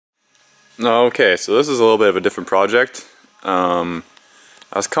Okay, so this is a little bit of a different project. I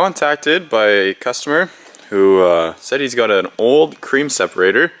was contacted by a customer who said he's got an old cream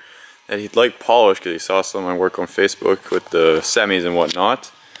separator that he'd like polished because he saw some of my work on Facebook with the semis and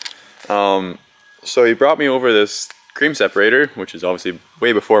whatnot. So he brought me over this cream separator, which is obviously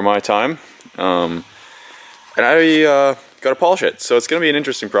way before my time, and I got to polish it. So it's going to be an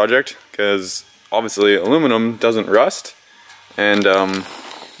interesting project because obviously aluminum doesn't rust, and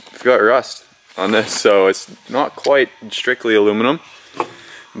I've got rust on this, so it's not quite strictly aluminum,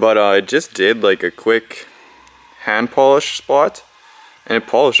 but I just did like a quick hand polish spot, and it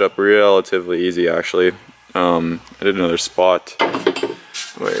polished up relatively easy actually. I did another spot.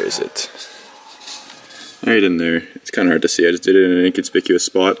 Where is it? Right in there. It's kind of hard to see. I just did it in an inconspicuous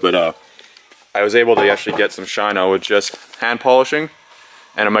spot, but I was able to actually get some shine out with just hand polishing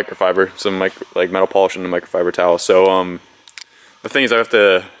and a microfiber, some like metal polish and a microfiber towel. So the thing is, I have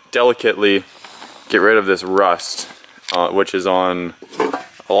to delicately get rid of this rust, which is on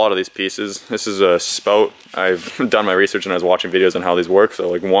a lot of these pieces. This is a spout. I've done my research and I was watching videos on how these work. So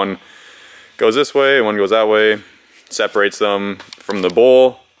like one goes this way, one goes that way, separates them from the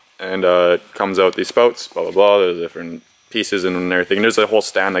bowl, and comes out these spouts, blah blah blah. There's different pieces and everything. There's a whole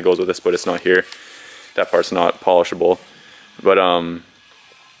stand that goes with this, but it's not here. That part's not polishable. But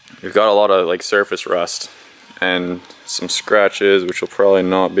we've got a lot of like surface rust and some scratches, which will probably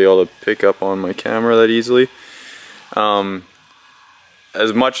not be able to pick up on my camera that easily.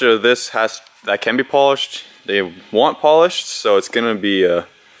 As much of this that can be polished, they want polished, so it's gonna be a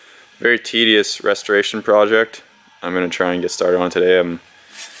very tedious restoration project. I'm gonna try and get started on today. I'm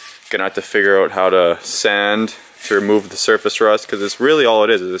gonna have to figure out how to sand to remove the surface rust, because it's really all it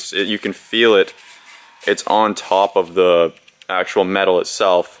is. You can feel it. It's on top of the actual metal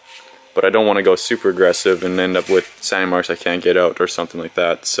itself. But I don't want to go super aggressive and end up with sanding marks I can't get out or something like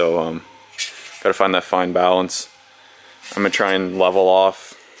that. So gotta find that fine balance. I'm gonna try and level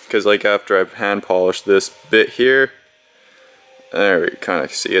off, because like after I've hand polished this bit here, there we kind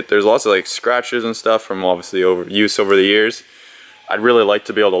of see it. There's lots of like scratches and stuff from obviously use over the years. I'd really like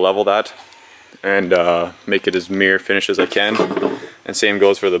to be able to level that and make it as mirror finish as I can. And same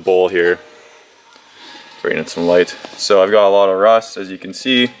goes for the bowl here. Bring in some light. So I've got a lot of rust, as you can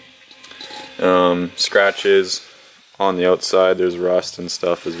see. Scratches on the outside, there's rust and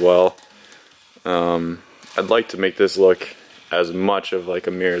stuff as well. I'd like to make this look as much of like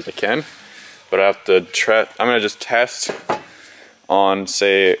a mirror as I can, but I have to try. I'm gonna just test on,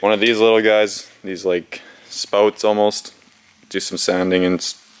 say, one of these little guys, these like spouts almost, do some sanding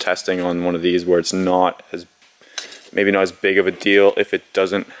and testing on one of these where it's not as, maybe not as big of a deal if it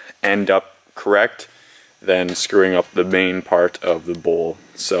doesn't end up correct, than screwing up the main part of the bowl.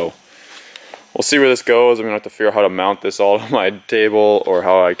 So we'll see where this goes. I'm gonna have to figure out how to mount this all to my table, or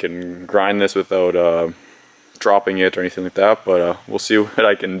how I can grind this without dropping it or anything like that, but we'll see what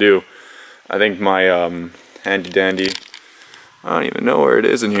I can do. I think my handy dandy, I don't even know where it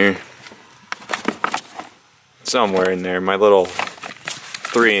is in here. Somewhere in there, my little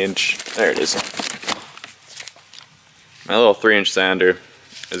 3-inch, there it is. My little 3-inch sander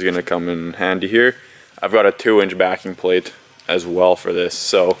is gonna come in handy here. I've got a 2-inch backing plate as well for this,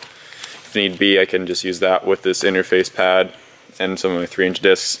 so if need be, I can just use that with this interface pad and some of my 3-inch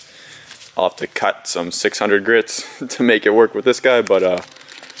discs. I'll have to cut some 600 grits to make it work with this guy, but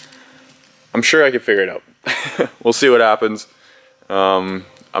I'm sure I can figure it out. We'll see what happens. I'm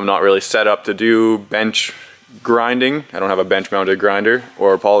not really set up to do bench grinding. I don't have a bench mounted grinder,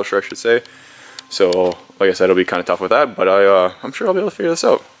 or a polisher I should say. So like I said, it'll be kind of tough with that, but I'm sure I'll be able to figure this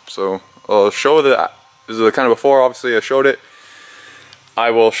out. So I'll show this is the kind of before, obviously I showed it. I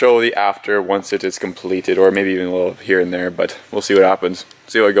will show the after once it is completed, or maybe even a little here and there, but we'll see what happens.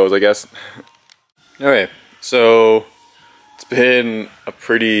 See how it goes, I guess. Okay, so it's been a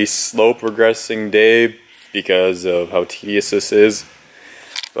pretty slow progressing day because of how tedious this is,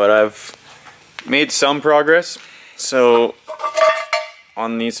 but I've made some progress. So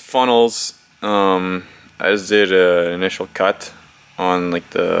on these funnels, I just did an initial cut on like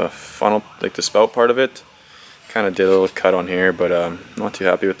the funnel, like the spout part of it. Kind of did a little cut on here, but I'm not too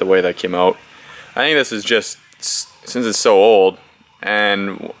happy with the way that came out. I think this is just, since it's so old,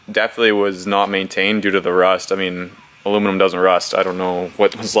 and definitely was not maintained due to the rust. I mean, aluminum doesn't rust. I don't know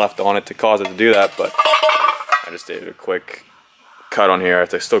what was left on it to cause it to do that, but I just did a quick cut on here. I have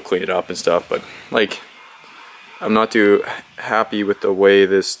to still clean it up and stuff, but like, I'm not too happy with the way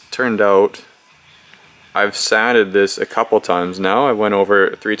this turned out. I've sanded this a couple times now. I went over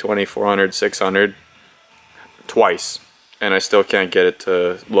 320, 400, 600 twice, and I still can't get it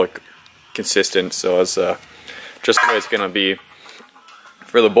to look consistent. So it's just the way it's gonna be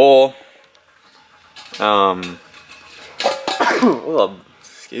for the bowl. Well,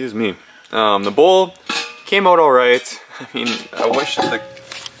 excuse me. The bowl came out alright. I mean, I wish that the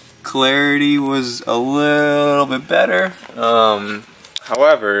clarity was a little bit better.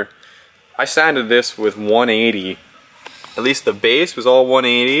 However, I sanded this with 180. At least the base was all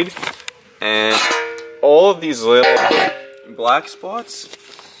 180'd, and all of these little black spots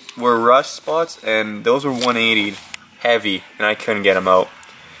were rust spots, and those were 180'd heavy, and I couldn't get them out.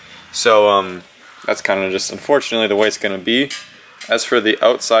 So that's kind of just unfortunately the way it's gonna be. As for the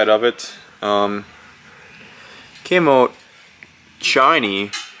outside of it, came out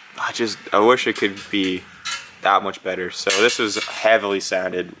shiny. I wish it could be that much better. So this was heavily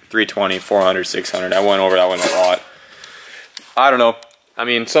sanded, 320, 400, 600. I went over that one a lot. I don't know. I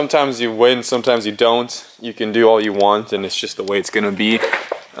mean, sometimes you win, sometimes you don't. You can do all you want, and it's just the way it's gonna be.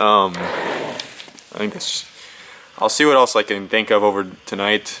 I think that's. I'll see what else I can think of over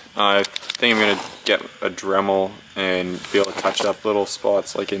tonight. I think I'm gonna get a Dremel and be able to touch up little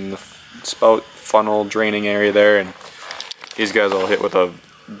spots like in the spout funnel draining area there, and these guys I'll hit with a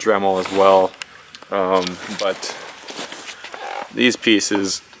Dremel as well. But these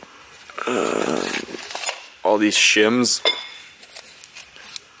pieces, all these shims,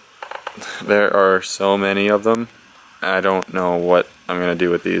 there are so many of them. I don't know what I'm gonna do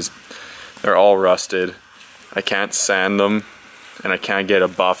with these. They're all rusted. I can't sand them, and I can't get a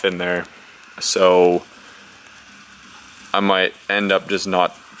buff in there, so I might end up just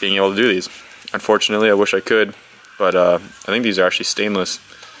not being able to do these. Unfortunately, I wish I could, but I think these are actually stainless.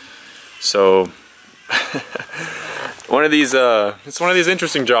 So one of these, it's one of these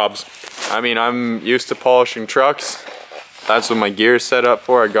interesting jobs. I mean, I'm used to polishing trucks. That's what my gear is set up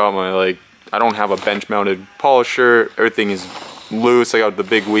for. I got my, like, I don't have a bench mounted polisher. Everything is loose. I got the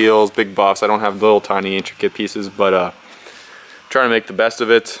big wheels, big buffs. I don't have little tiny intricate pieces, but trying to make the best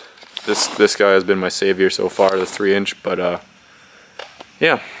of it. This guy has been my savior so far, the 3-inch, but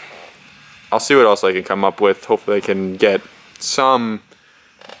yeah. I'll see what else I can come up with. Hopefully I can get some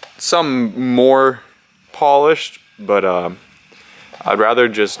more polished, but I'd rather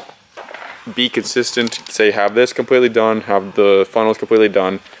just be consistent, say have this completely done, have the funnels completely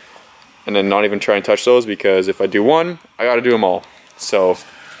done, and then not even try and touch those, because if I do one, I gotta do them all. So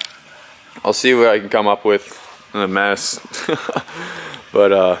I'll see what I can come up with in a mess.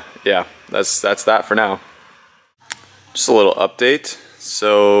 But yeah, that's that for now. Just a little update.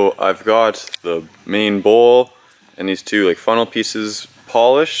 So I've got the main bowl and these two like funnel pieces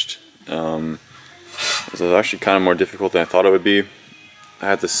polished. This was actually kind of more difficult than I thought it would be. I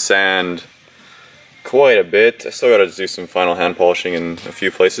had to sand quite a bit. I still got to do some final hand polishing in a few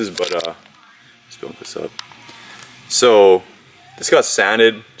places, but let's build this up. So this got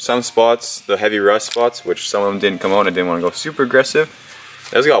sanded, some spots, the heavy rust spots, which some of them didn't come out and I didn't want to go super aggressive.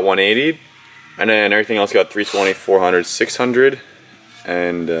 This got 180, and then everything else got 320, 400, 600,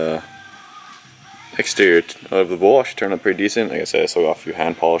 and exterior of the bowl actually turned out pretty decent. Like I said, I still got a few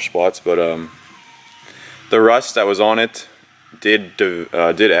hand polish spots, but the rust that was on it did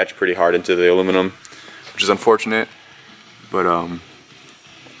etch pretty hard into the aluminum, which is unfortunate, but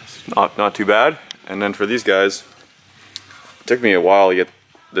it's not too bad. And then for these guys, it took me a while to get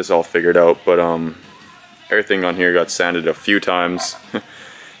this all figured out, but everything on here got sanded a few times,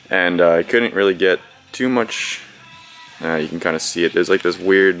 and I couldn't really get too much. You can kind of see it. There's like this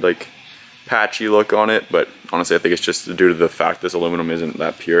weird like patchy look on it, but honestly I think it's just due to the fact this aluminum isn't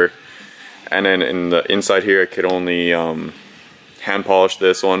that pure. And then in the inside here I could only hand polish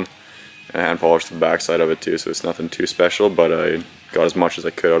this one and hand polish the back side of it too, so it's nothing too special, but I got as much as I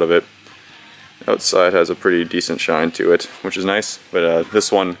could out of it. Outside has a pretty decent shine to it, which is nice, but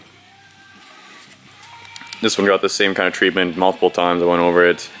this one got the same kind of treatment multiple times. I went over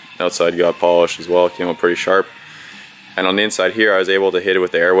it. Outside got polished as well, came out pretty sharp. And on the inside here I was able to hit it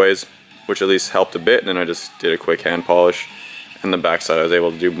with the airways, which at least helped a bit, and then I just did a quick hand polish. And the back side I was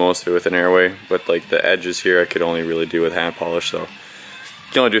able to do most of it with an airway, but like the edges here I could only really do with hand polish, so you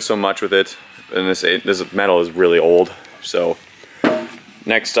can only do so much with it. And this metal is really old, so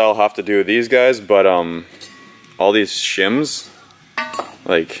next I'll have to do these guys, but all these shims,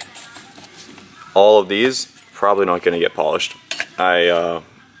 like all of these, probably not going to get polished. I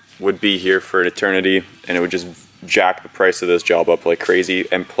would be here for an eternity, and it would just jack the price of this job up like crazy.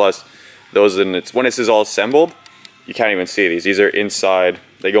 And plus, those when this is all assembled, you can't even see these. These are inside.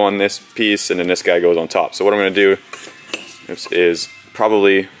 They go on this piece, and then this guy goes on top. So what I'm going to do is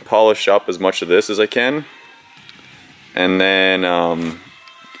probably polish up as much of this as I can, and then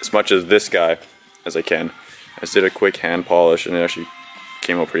as much of this guy as I can. I just did a quick hand polish, and it actually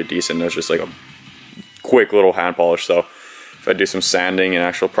came out pretty decent. It was just like a quick little hand polish, so if I do some sanding and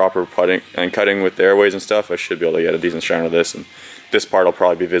actual proper putting and cutting with the airways and stuff, I should be able to get a decent shine of this, and this part will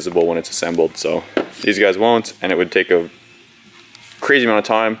probably be visible when it's assembled. So these guys won't, and it would take a crazy amount of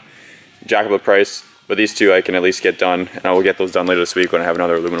time, jack up the price, but these two I can at least get done, and I will get those done later this week when I have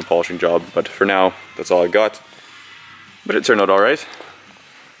another aluminum polishing job. But for now, that's all I got. But it turned out alright.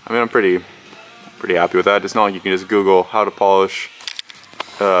 I mean, I'm pretty happy with that. It's not like you can just Google how to polish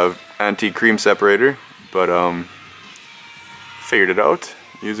antique cream separator, but figured it out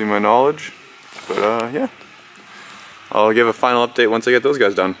using my knowledge. But yeah, I'll give a final update once I get those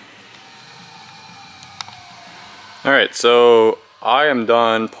guys done. Alright, so I am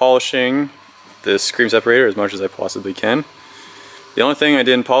done polishing this cream separator as much as I possibly can. The only thing I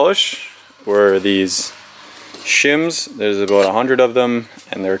didn't polish were these shims. There's about 100 of them,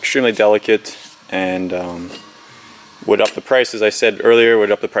 and they're extremely delicate, and would up the price, as I said earlier,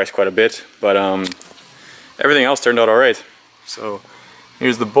 would up the price quite a bit, but everything else turned out alright. So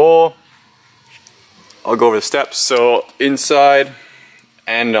here's the bowl. I'll go over the steps. So inside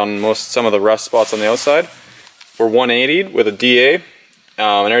and on some of the rust spots on the outside, we're 180 with a DA,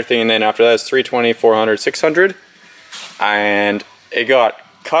 and everything, and then after that is 320, 400, 600, and it got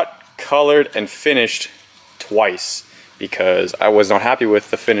cut, colored, and finished twice because I was not happy with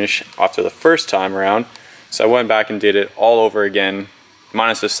the finish after the first time around. So I went back and did it all over again,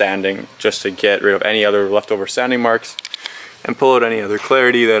 minus the sanding, just to get rid of any other leftover sanding marks and pull out any other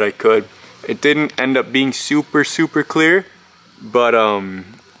clarity that I could. It didn't end up being super clear, but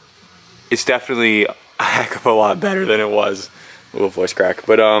it's definitely a heck of a lot better than it was. A little voice crack,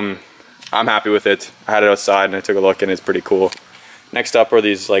 but I'm happy with it. I had it outside and I took a look, and it's pretty cool. Next up are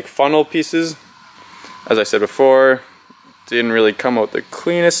these like funnel pieces. As I said before, didn't really come out the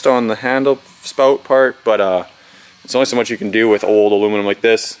cleanest on the handle spout part, but it's only so much you can do with old aluminum like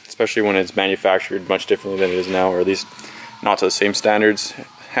this, especially when it's manufactured much differently than it is now, or at least not to the same standards.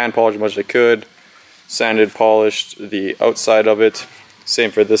 Hand polished as much as I could, sanded, polished the outside of it.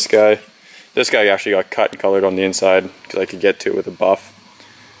 Same for this guy. This guy actually got cut and colored on the inside because I could get to it with a buff,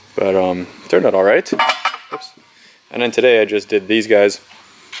 but turned out alright. Oops. And then today I just did these guys.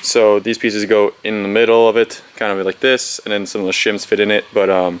 So these pieces go in the middle of it, kind of like this, and then some of the shims fit in it, but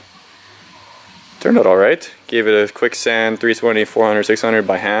turned out alright. Gave it a quick sand, 320, 400, 600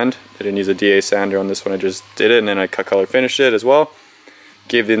 by hand. I didn't use a DA sander on this one, I just did it, and then I cut, color, finished it as well.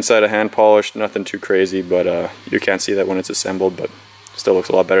 Gave the inside a hand polish, nothing too crazy, but you can't see that when it's assembled, but still looks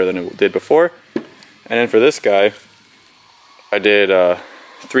a lot better than it did before. And then for this guy, I did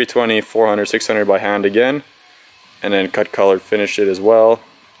 320, 400, 600 by hand again, and then cut, colored, finished it as well.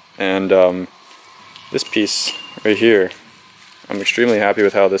 And this piece right here, I'm extremely happy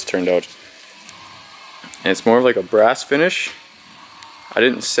with how this turned out. And it's more of like a brass finish. I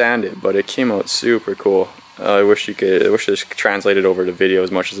didn't sand it, but it came out super cool. I wish this translated over to video as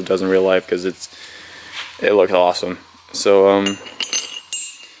much as it does in real life, because it looks awesome. So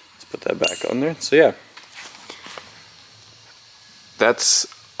let's put that back on there. So yeah, that's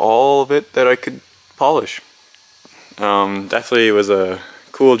all of it that I could polish. Definitely was a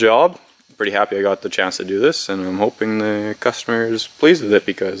cool job. Pretty happy I got the chance to do this, and I'm hoping the customer is pleased with it,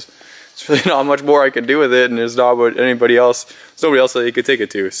 because it's really not much more I could do with it, and there's not anybody else. There's nobody else that you could take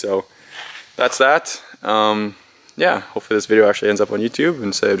it to. So that's that. Yeah, hopefully this video actually ends up on YouTube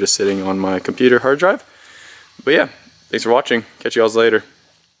instead of just sitting on my computer hard drive. But yeah, thanks for watching. Catch you all later.